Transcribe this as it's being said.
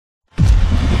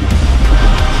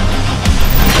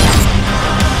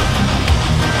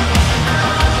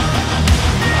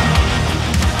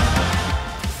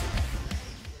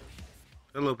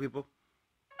people.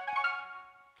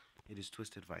 It is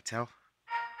Twisted Vital.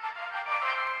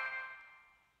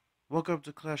 Welcome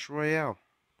to Clash Royale.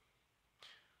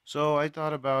 So I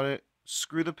thought about it.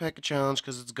 Screw the P.E.K.K.A challenge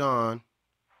because it's gone.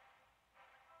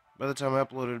 By the time I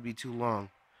upload it, it'd be too long.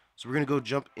 So we're gonna go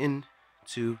jump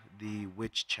into the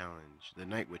Witch challenge, the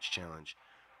Night Witch challenge.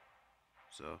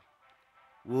 So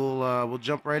we'll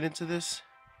jump right into this.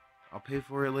 I'll pay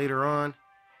for it later on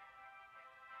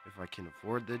if I can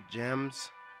afford the gems.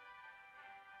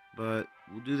 But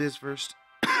we'll do this first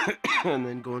and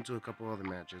then go into a couple other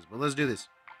matches. But let's do this.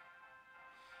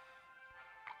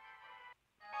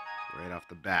 Right off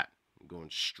the bat, I'm going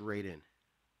straight in.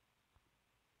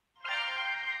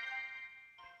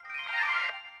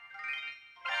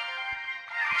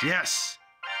 Yes!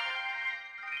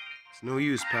 It's no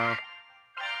use, pal.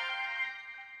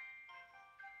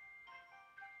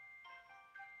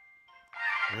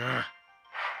 Ugh.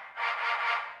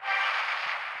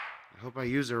 I hope I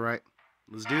use her right.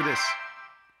 Let's do this.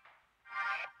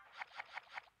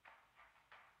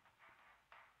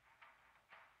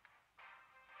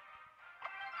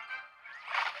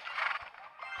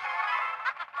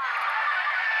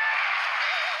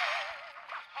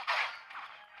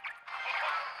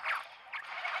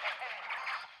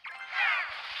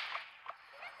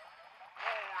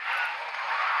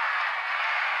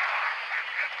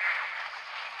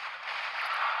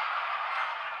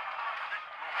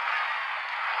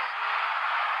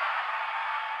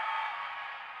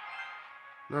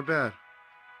 Not bad.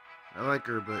 I like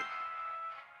her, but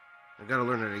I gotta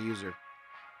learn how to use her.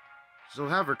 Still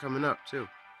have her coming up, too.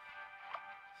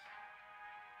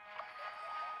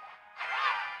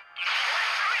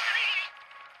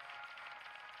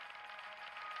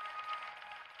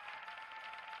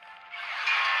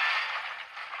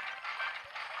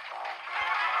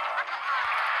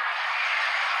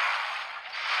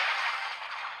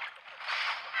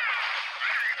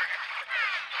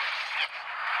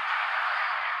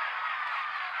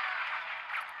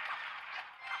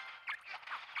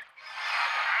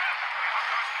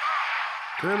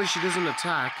 Apparently she doesn't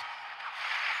attack.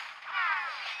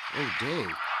 Oh,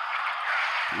 dang.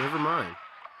 Never mind.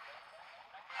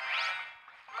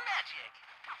 Magic.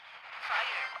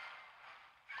 Fire.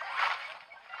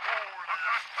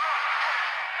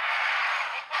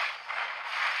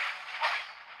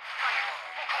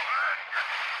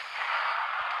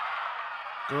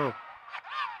 Go.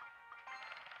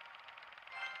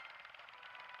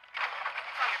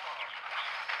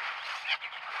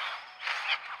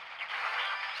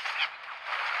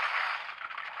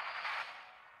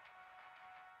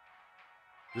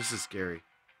 This is scary.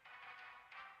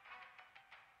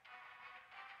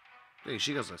 Hey,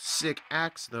 she got a sick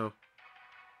axe, though.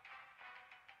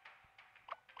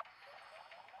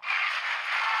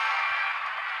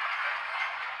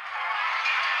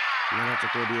 I'm gonna have to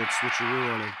throw the old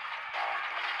switcheroo on him.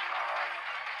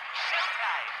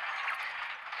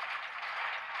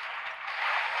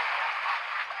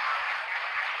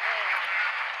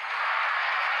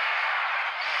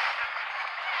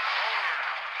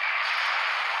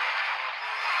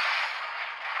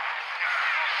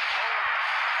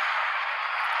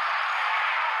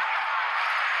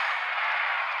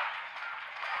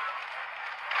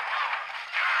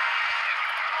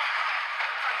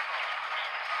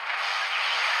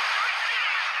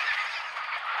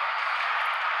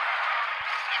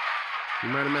 You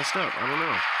might have messed up. I don't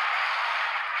know.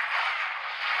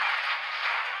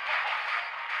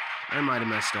 I might have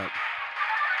messed up.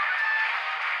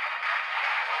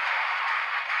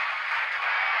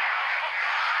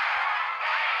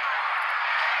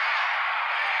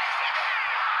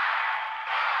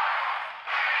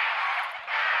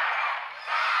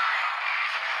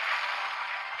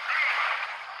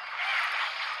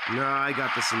 No, I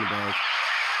got this in the bag.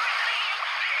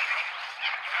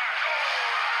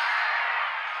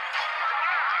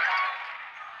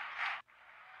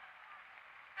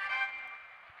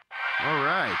 All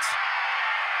right.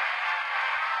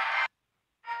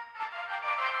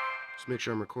 Let's make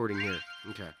sure I'm recording here.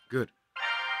 Okay, good.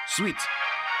 Sweet.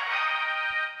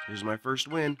 Here's my first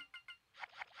win.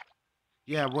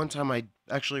 Yeah, one time I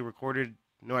actually recorded.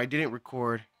 No, I didn't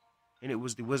record. And it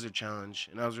was the Wizard Challenge.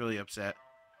 And I was really upset.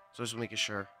 So just making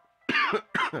sure.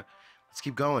 Let's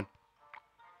keep going.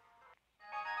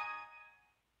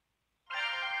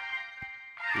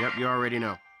 Yep, you already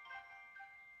know.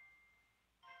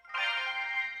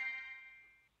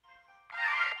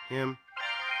 Him.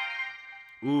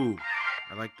 Ooh,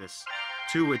 I like this.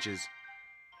 2 witches.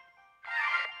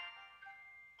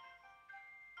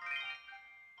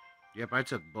 Yep, I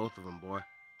took both of them, boy.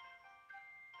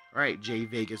 Alright, Jay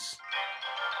Vegas.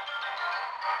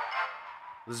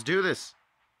 Let's do this.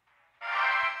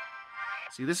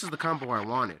 See, this is the combo I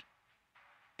wanted.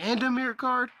 And a mirror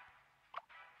card?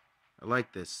 I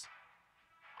like this.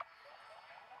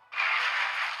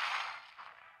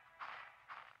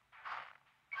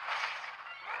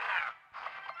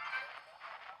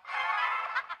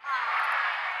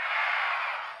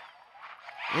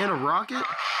 And a rocket?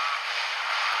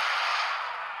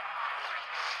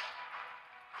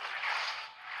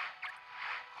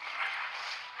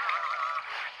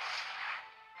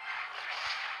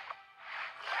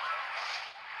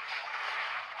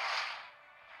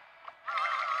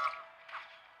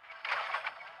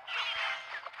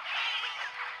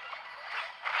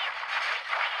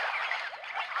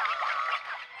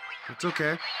 It's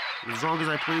okay. As long as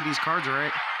I play these cards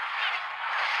right.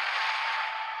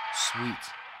 Sweet.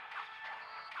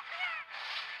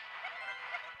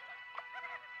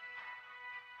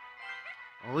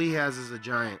 All he has is a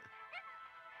giant.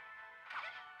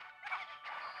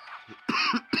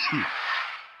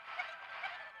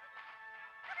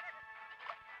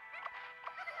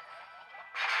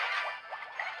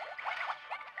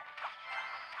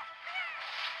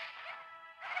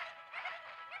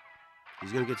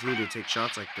 He's going to continue to take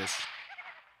shots like this.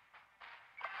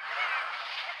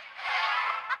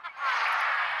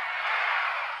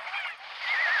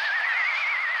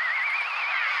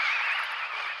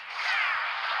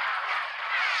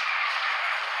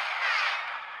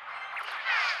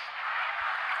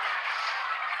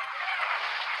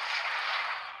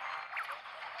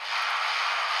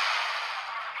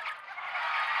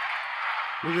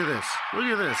 Look at this. Look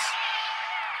at this.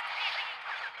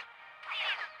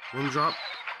 One drop.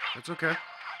 That's okay.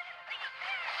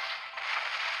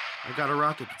 I got a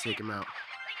rocket to take him out.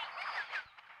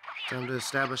 Time to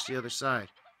establish the other side.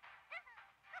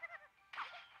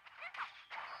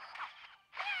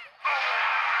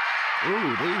 Ooh,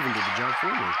 they even did the job for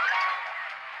me.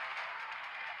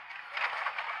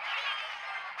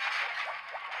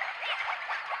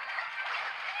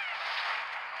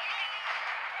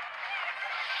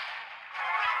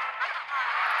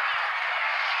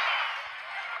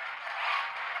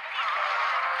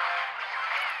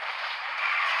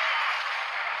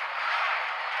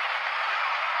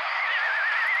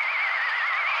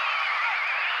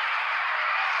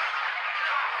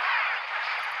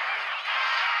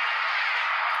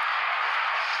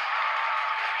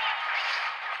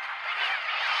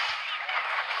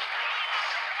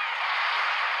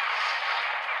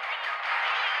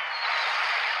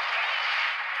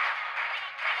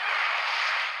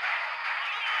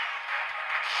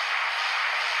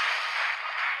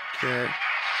 Okay.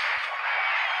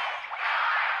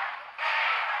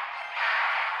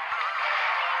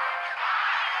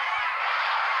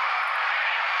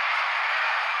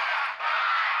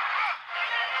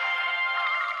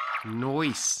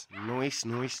 Noise. Noise,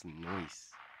 noise,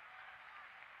 noise.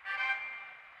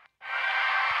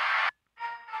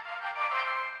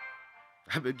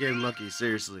 I've been getting lucky,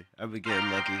 seriously. I've been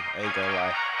getting lucky. I ain't gonna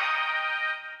lie.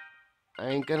 I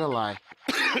ain't gonna lie.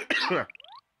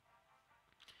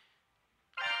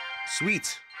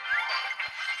 Sweet.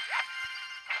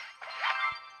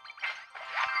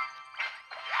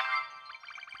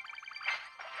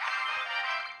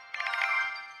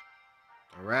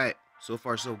 All right. So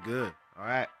far, so good. All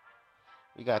right.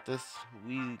 We got this.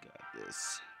 We got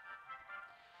this.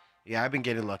 Yeah, I've been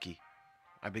getting lucky.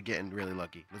 I've been getting really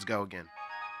lucky. Let's go again.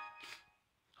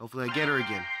 Hopefully I get her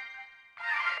again.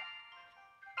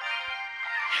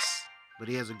 Yes. But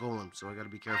he has a golem, so I gotta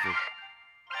be careful.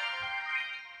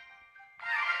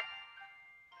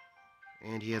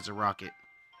 And he has a rocket.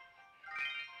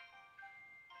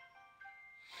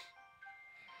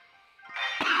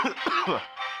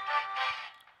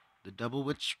 The double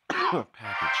witch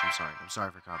package. I'm sorry. I'm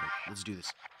sorry for coughing. Let's do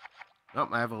this. Oh,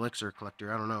 I have elixir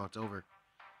collector. I don't know. It's over.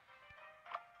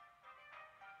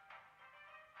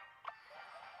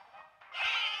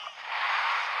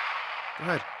 Go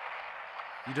ahead.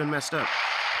 You done messed up.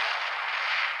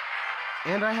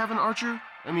 And I have an archer.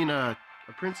 I mean, a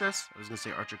princess. I was gonna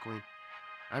say archer queen.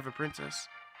 I have a princess.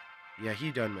 Yeah, he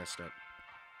done messed up.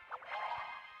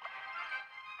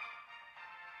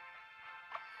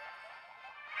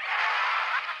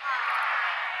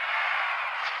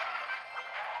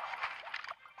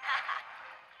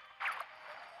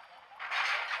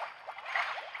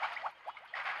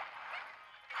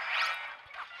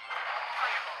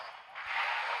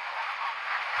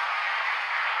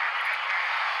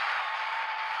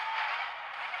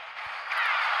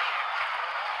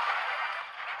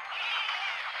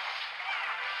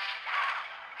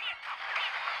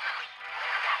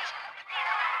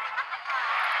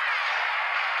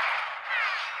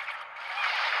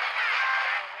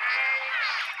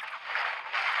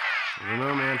 I don't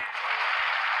know, man.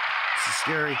 This is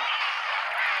scary.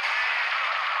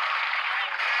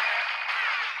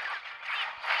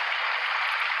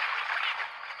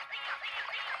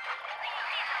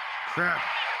 Crap.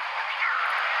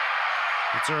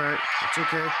 It's alright. It's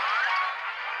okay.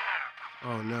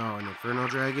 Oh no, an Inferno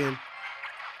Dragon?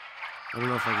 I don't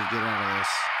know if I can get out of this.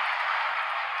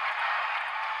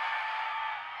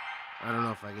 I don't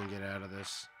know if I can get out of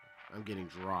this. I'm getting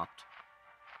dropped.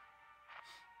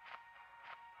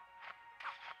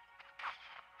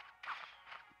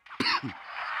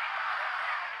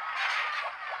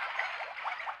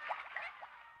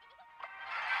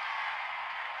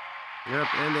 Yep,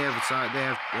 and they have a side. They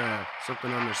have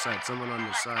something on their side. Someone on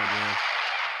their side, man.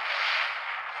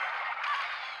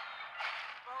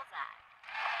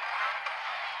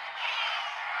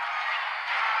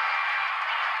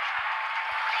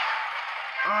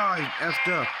 Oh, I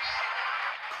effed up.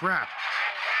 Crap.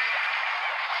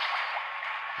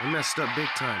 I messed up big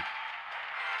time.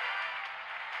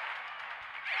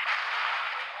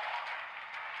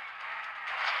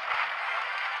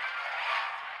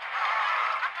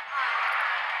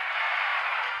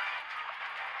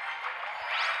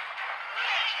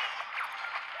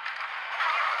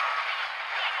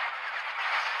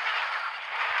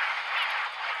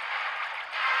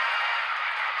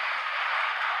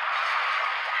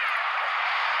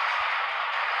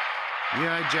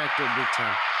 Yeah, I jacked up big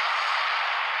time.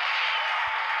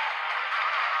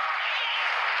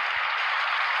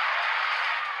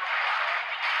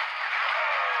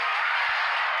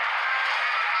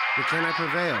 But can I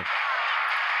prevail?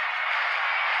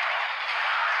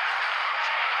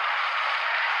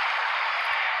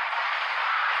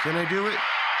 Can I do it?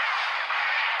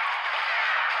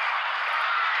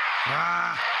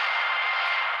 Ah!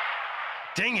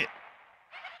 Dang it!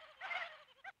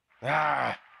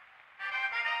 Ah!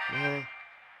 Man.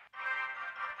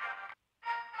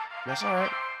 That's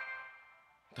alright.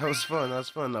 That was fun. That was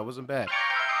fun. That wasn't bad.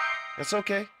 That's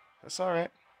okay. That's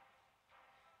alright.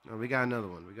 No, we got another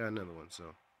one. We got another one. So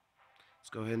let's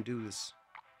go ahead and do this.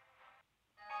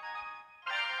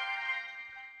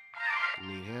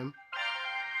 Need him.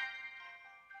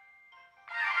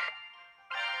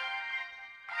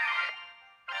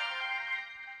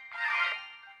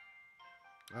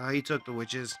 He took the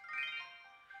witches.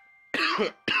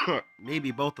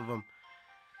 Maybe both of them.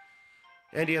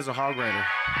 And he has a hog rider.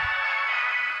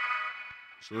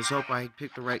 So let's hope I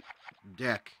pick the right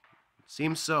deck.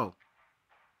 Seems so.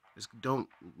 Just don't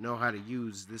know how to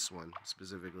use this one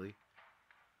specifically.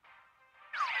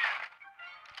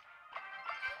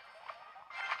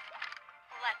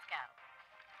 Let's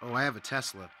go. Oh, I have a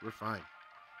Tesla. We're fine.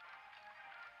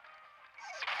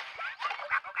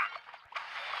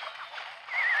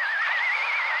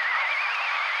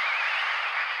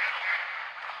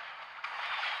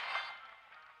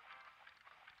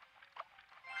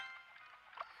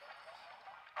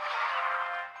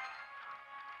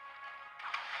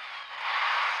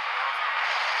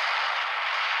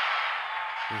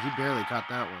 Yeah, he barely caught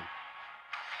that one.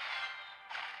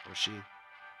 Or she.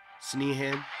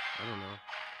 Sneehan? I don't know.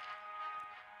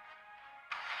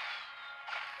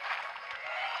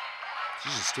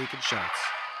 She's just taking shots.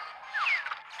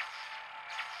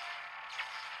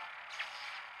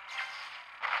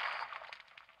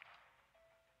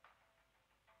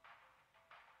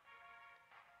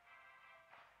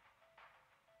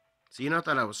 See, you know, I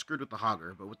thought I was screwed with the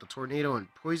hogger, but with the tornado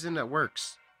and poison, that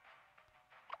works.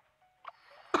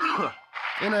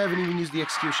 And I haven't even used the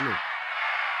executioner.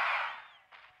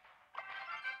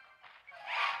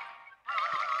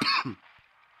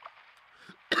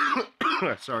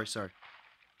 Sorry.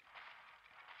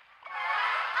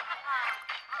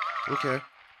 Okay.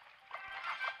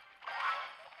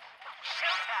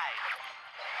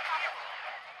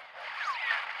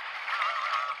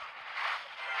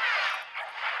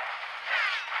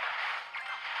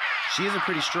 She is a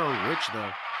pretty strong witch,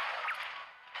 though.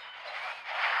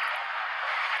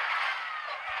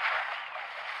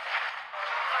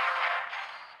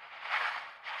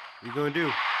 What you gonna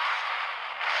do?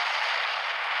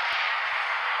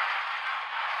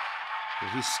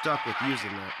 Well, he's stuck with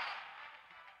using that.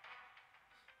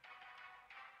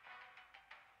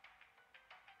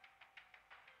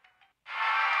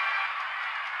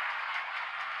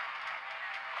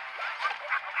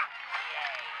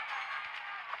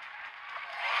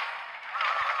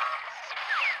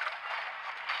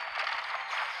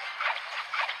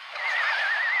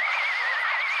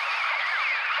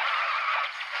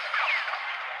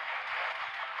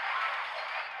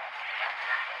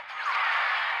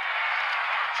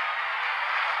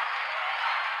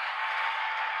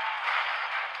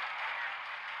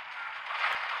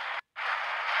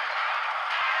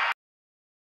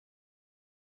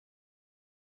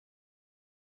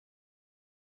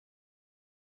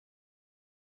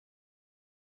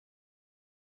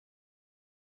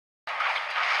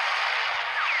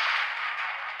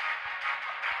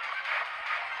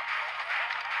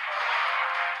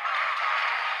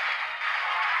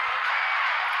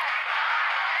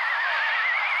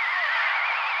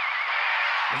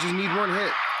 just need one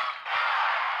hit.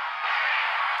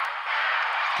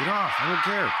 Get off, I don't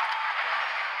care.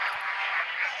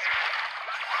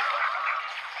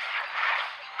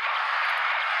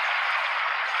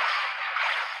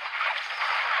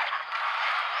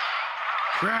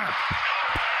 Crap!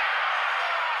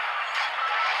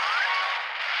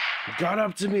 It got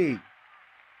up to me.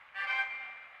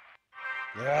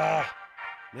 Ah,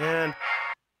 man.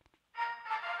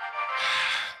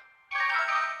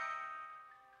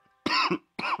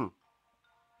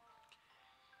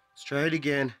 Let's try it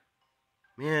again.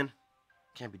 Man,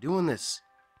 can't be doing this.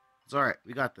 It's alright,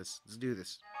 we got this. Let's do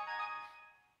this.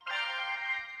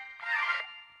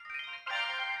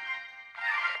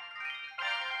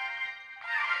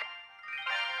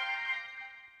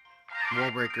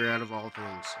 Wall breaker out of all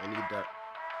things. I need that.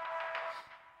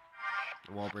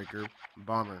 Wall breaker,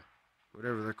 bomber,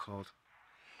 whatever they're called.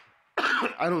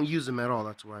 I don't use them at all.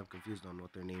 That's why I'm confused on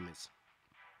what their name is.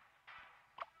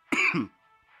 I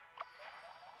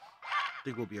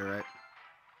think we'll be alright.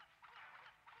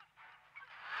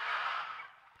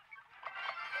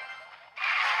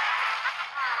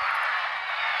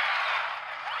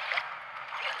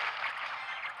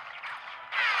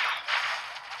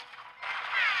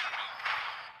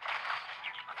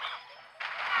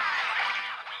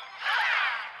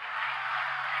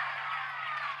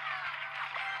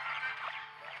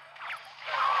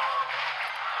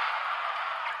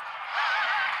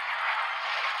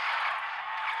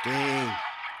 Dang.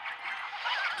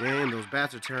 Damn, those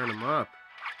bats are tearing them up.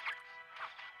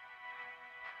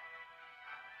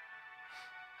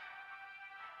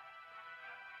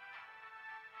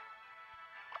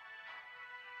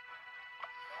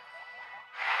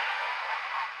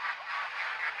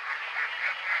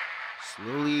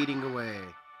 Slowly eating away.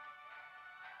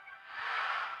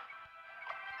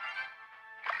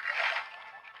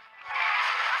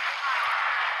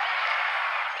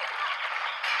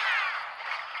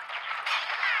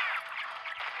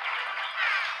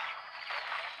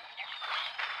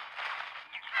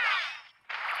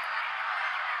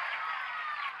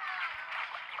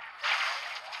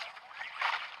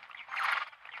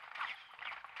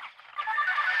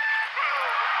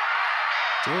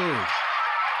 Dang.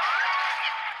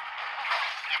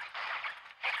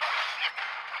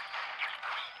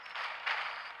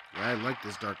 Yeah, I like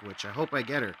this Dark Witch. I hope I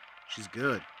get her. She's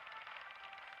good.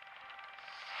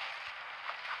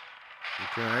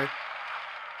 Okay.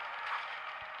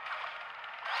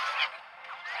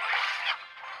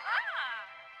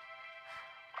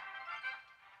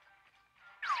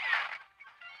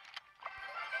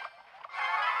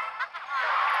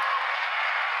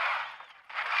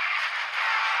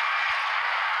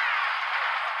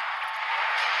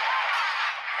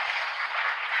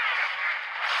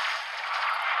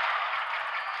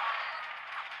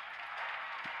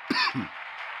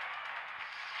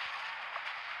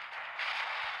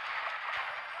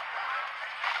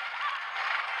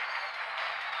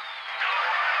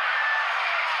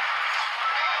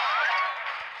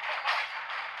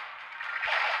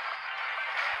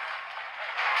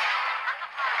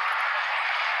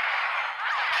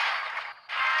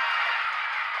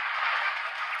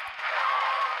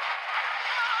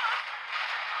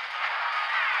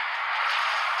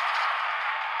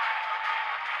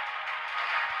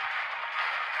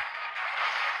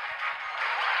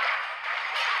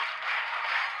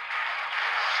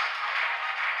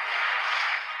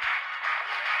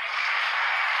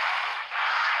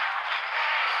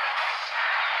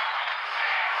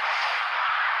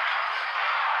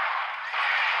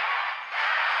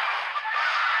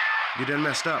 You done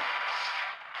messed up.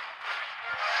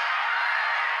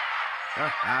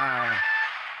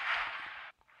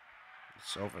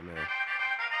 It's over, man.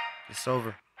 It's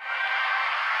over.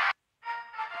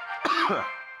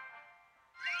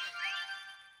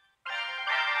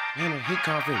 Man, I hate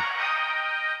coughing.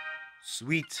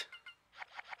 Sweet.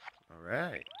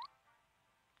 Alright.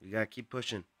 We gotta keep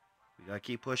pushing. We gotta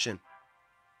keep pushing.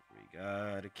 We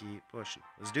gotta keep pushing.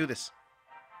 Let's do this.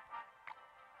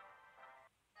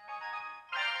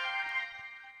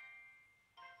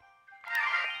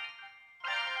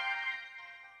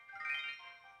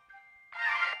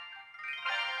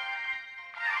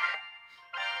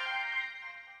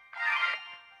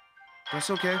 That's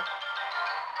okay.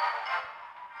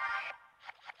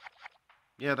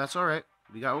 Yeah, that's alright.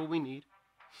 We got what we need.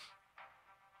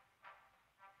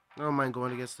 I don't mind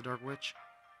going against the Dark Witch.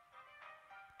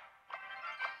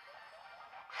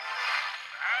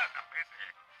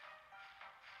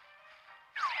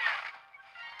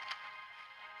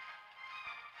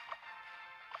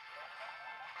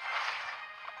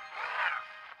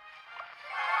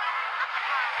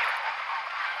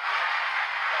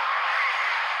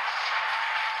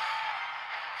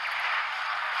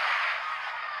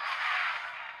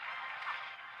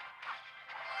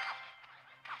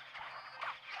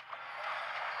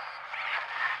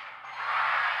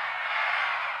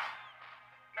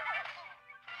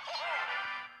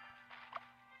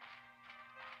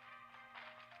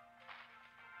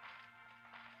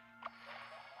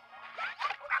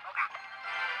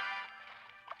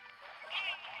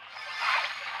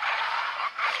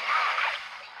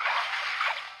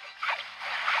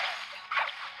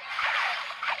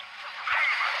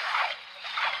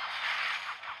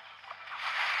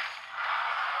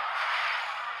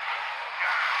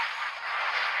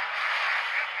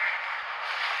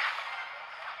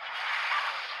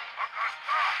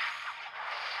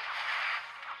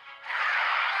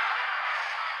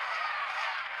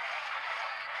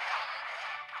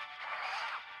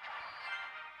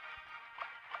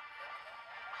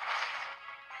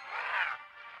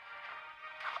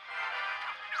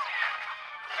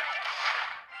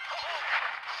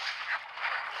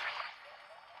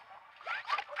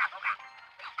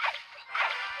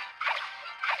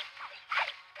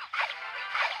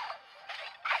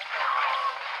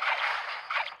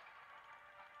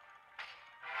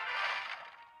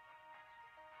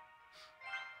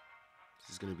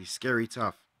 going to be scary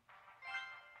tough.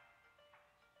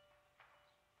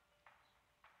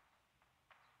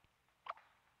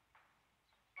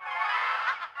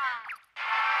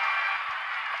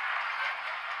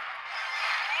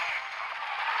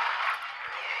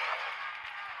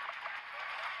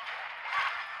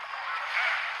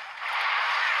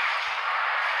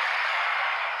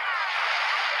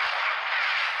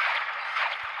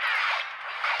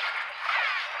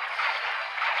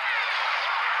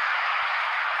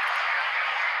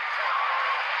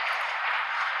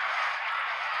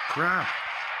 Crap!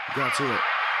 Got to it.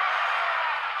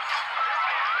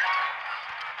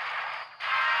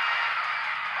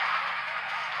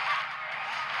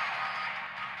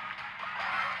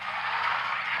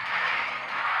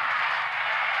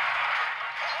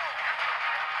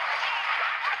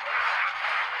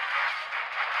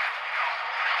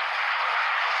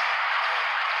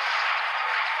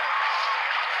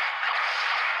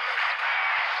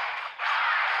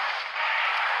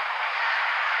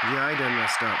 Yeah, I done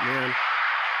messed up, man.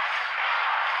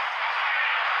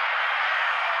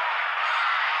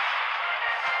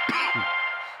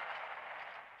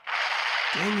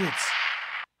 Dang it.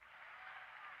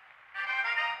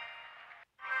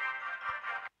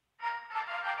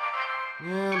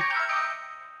 Man.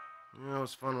 Yeah, it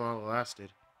was fun while it lasted.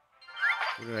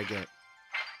 What did I get?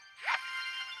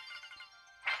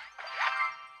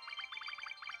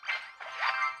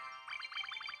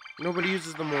 Nobody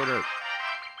uses the mortar.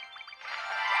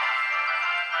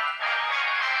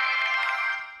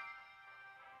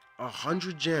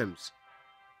 $100 gems.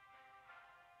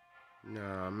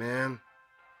 Nah, man.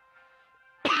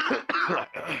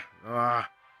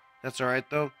 That's alright,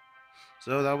 though.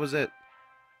 So, that was it.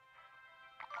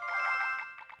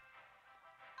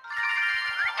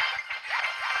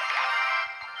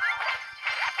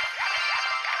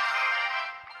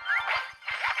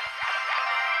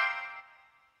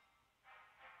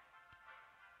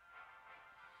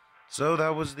 So,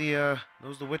 that was the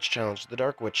witch challenge, the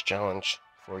dark witch challenge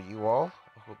for you all.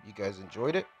 I hope you guys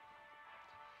enjoyed it.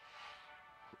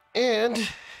 And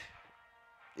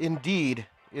indeed,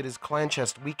 it is Clan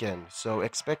Chest weekend, so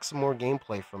expect some more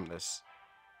gameplay from this.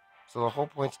 So the whole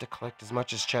point is to collect as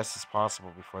much as chests as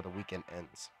possible before the weekend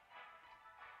ends.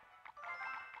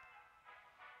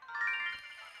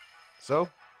 So,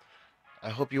 I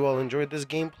hope you all enjoyed this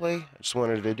gameplay. I just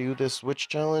wanted to do this witch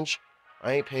challenge.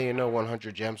 I ain't paying no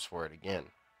 100 gems for it again.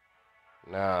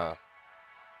 Nah.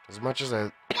 As much as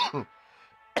I...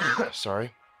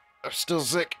 Sorry. I'm still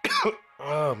sick.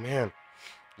 Oh, man.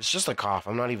 It's just a cough.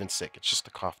 I'm not even sick. It's just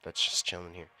a cough that's just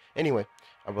chilling here. Anyway,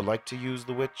 I would like to use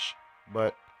the witch,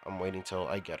 but I'm waiting till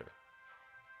I get her.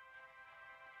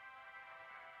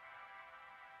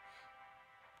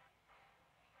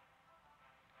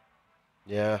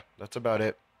 Yeah, that's about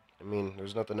it. I mean,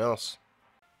 there's nothing else.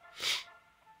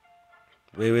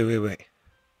 Wait.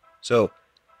 So,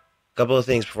 a couple of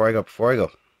things before I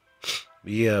go.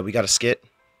 We got a skit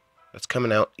that's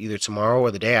coming out either tomorrow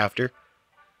or the day after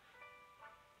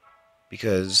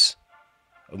because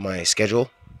of my schedule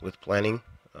with planning.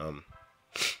 I'm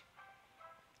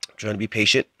trying to be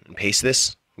patient and pace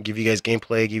this, and give you guys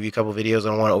gameplay, give you a couple videos. I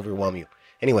don't want to overwhelm you.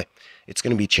 Anyway, it's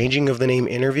going to be changing of the name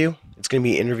interview. It's going to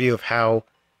be an interview of how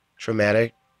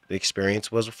traumatic the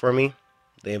experience was for me.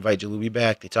 They invite Jalubi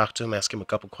back. They talk to him, ask him a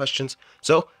couple questions.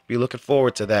 So, be looking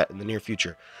forward to that in the near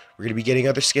future. We're going to be getting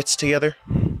other skits together.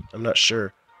 I'm not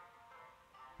sure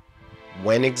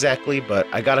when exactly, but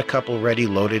I got a couple ready,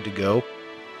 loaded to go.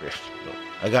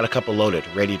 I got a couple loaded,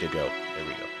 ready to go. There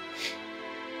we go.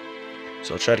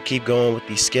 So I'll try to keep going with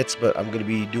these skits, but I'm going to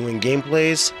be doing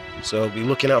gameplays, so be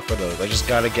looking out for those. I just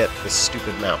got to get this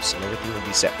stupid mouse, and everything will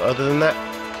be set. But other than that,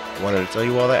 I wanted to tell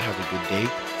you all that. Have a good day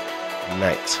and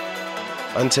night.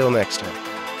 Until next time.